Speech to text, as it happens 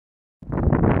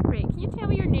Great. Can you tell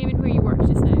me your name and where you work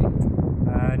just now?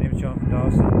 My name is Dawson.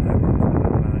 I work as an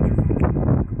event manager.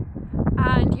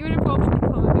 And you were involved in the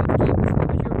Commonwealth Games. What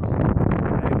was your role?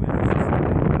 I was assistant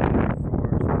manager for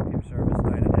sport team service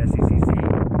down at SECC,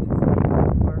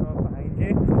 part of behind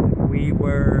you. We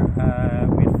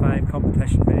had 5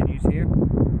 competition venues here,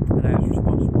 and I was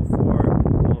responsible for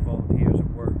all the volunteers that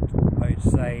worked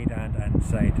outside and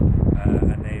inside,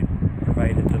 and they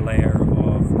provided the layer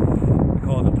of, we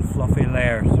called it the fluffy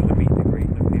layer, so the meet and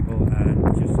greeting of people and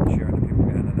just ensuring that people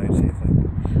get in and out safely.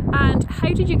 And how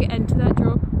did you get into that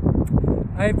job?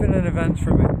 I've been in events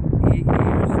for about 8 years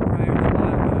prior to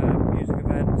that, music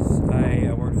events.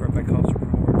 I worked for a big concert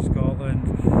promoter in Scotland,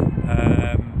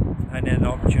 and then the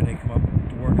opportunity came up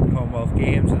to work at the Commonwealth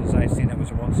Games, and as I seen it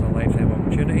was a once in a lifetime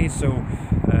opportunity, so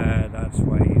that's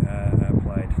why I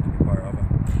applied to be part of it.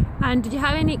 And did you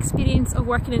have any experience of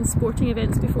working in sporting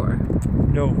events before?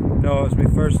 No, it was my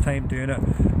first time doing it.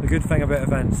 The good thing about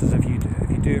events is if you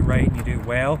do it right and you do it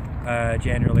well,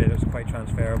 generally it's quite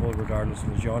transferable regardless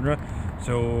of the genre.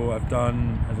 So I've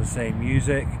done, as I say,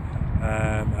 music,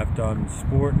 I've done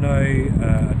sport now,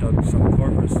 I've done some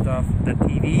corporate stuff, did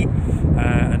TV,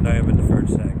 and now I'm in the third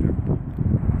sector.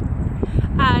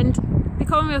 And the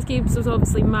Commonwealth Games was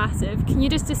obviously massive. Can you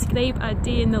just describe a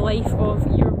day in the life of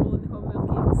your role in the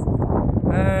Commonwealth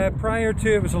Games? Prior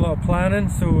to it was a lot of planning,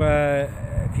 so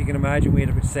if you can imagine we had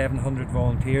about 700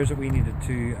 volunteers that we needed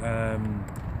to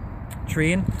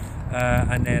train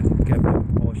and then give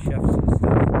them all shifts and stuff.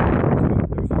 So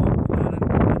there was a lot of planning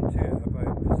into it about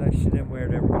positioning, where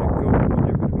they were going to go, what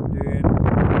they were going to be doing,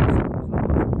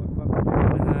 what equipment they were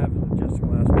going to have, the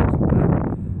logistical aspects of that.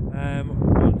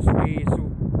 So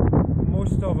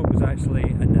most of it was actually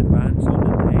in advance on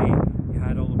the day. You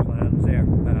had all the plans there,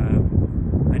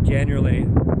 and generally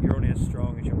you're only as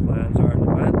strong as your plans are in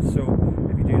advance. So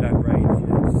if you do that right,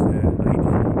 it's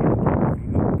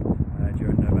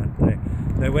during the event day.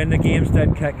 Now, when the games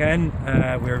did kick in,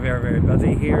 we were very, very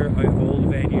busy here. Out of all the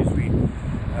venues, if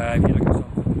you look at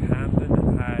something like Hampton,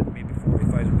 that had maybe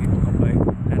 40,000 people coming out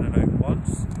in and out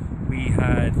once. We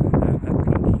had a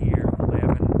peak here,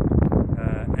 11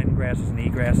 ingresses and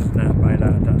egresses,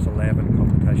 and that's 11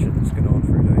 competitions going on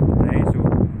throughout the day. So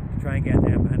to try and get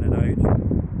them in and out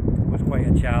was quite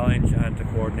a challenge, and to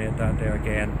coordinate that there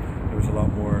again, there was a lot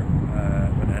more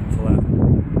went into that.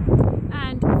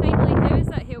 And finally, how has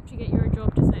that helped you get your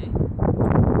job just now?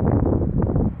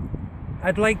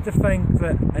 I'd like to think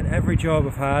that in every job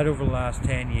I've had over the last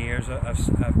 10 years, I've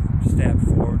stepped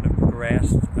forward and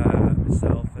progressed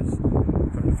myself, as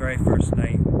from the very first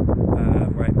night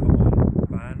where I put on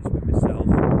bands with myself,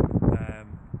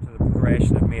 to the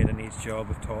progression I've made in each job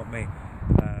have taught me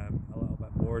a little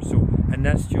bit more. So in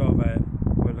this job,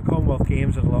 with the Commonwealth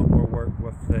Games, I had a lot more work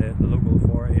with the local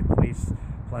authority, police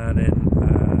planning,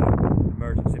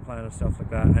 emergency planning, stuff like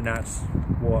that, and that's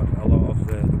what a lot of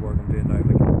the work I'm doing now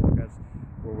is,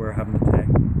 where we're having to take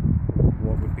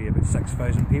what would be about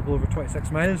 6,000 people over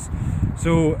 26 miles.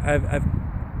 So I've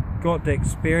got the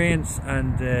experience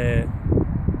and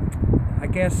I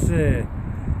guess the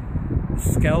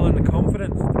skill and the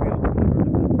confidence to be able to deliver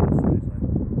an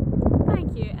event.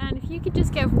 Thank you. And if you could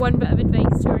just give one bit of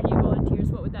advice to our new volunteers,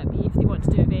 what would that be if they want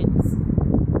to do events?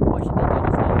 What should they do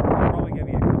just now? I'll probably give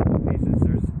you a couple of pieces.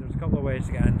 There's a couple of ways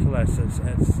to get into this.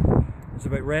 It's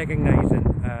about recognising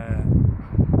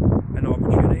an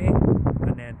opportunity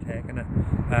and then taking it.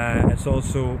 It's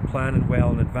also planning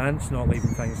well in advance, not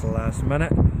leaving things to the last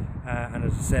minute. And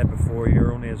as I said before,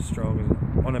 you're only as strong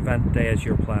as on event day as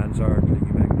your plans are that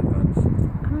you make in advance.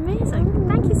 Amazing.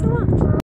 Thank you so much.